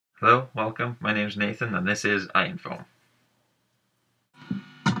Hello, welcome. My name is Nathan and this is Iron Phone.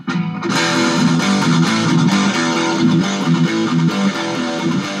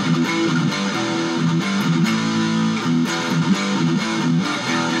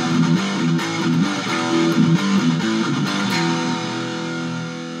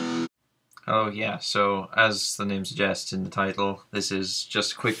 Oh yeah, so as the name suggests in the title, this is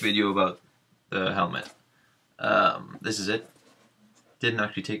just a quick video about the helmet. This is it. Didn't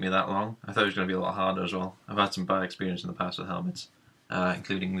actually take me that long. I thought it was going to be a lot harder as well. I've had some bad experience in the past with helmets,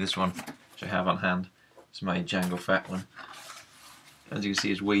 including this one, which I have on hand. It's my Django Fat one. As you can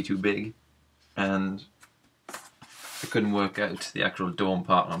see, it's way too big, and I couldn't work out the actual dome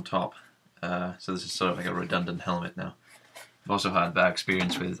part on top. So this is sort of like a redundant helmet now. I've also had bad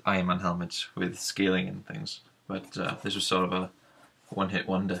experience with Iron Man helmets with scaling and things, but this was sort of a one-hit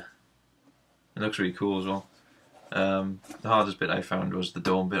wonder. It looks really cool as well. The hardest bit I found was the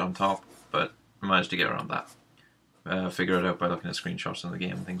dome bit on top, but I managed to get around that. Figure it out by looking at screenshots of the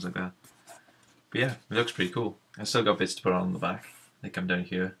game and things like that. But yeah, it looks pretty cool. I still got bits to put on the back. They come down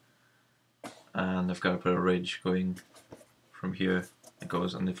here, and I've got to put a ridge going from here. It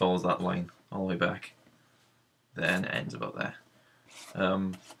goes and it follows that line all the way back. Then it ends about there.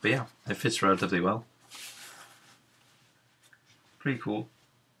 But yeah, it fits relatively well. Pretty cool.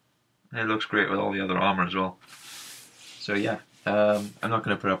 And it looks great with all the other armour as well. So yeah, I'm not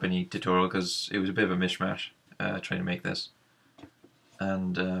going to put up any tutorial because it was a bit of a mishmash trying to make this.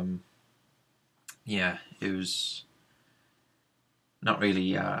 And yeah, it was not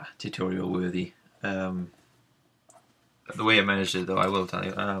really tutorial worthy. The way I managed it though, I will tell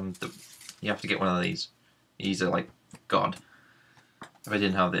you, you have to get one of these. These are like God. If I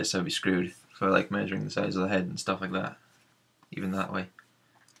didn't have this, I'd be screwed for like measuring the size of the head and stuff like that, even that way.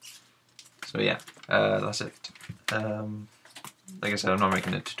 So yeah, that's it. Like I said, I'm not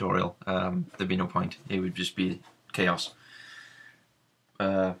making a tutorial. There'd be no point. It would just be chaos.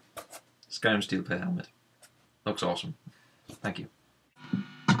 Skyrim steel plate helmet. Looks awesome. Thank you.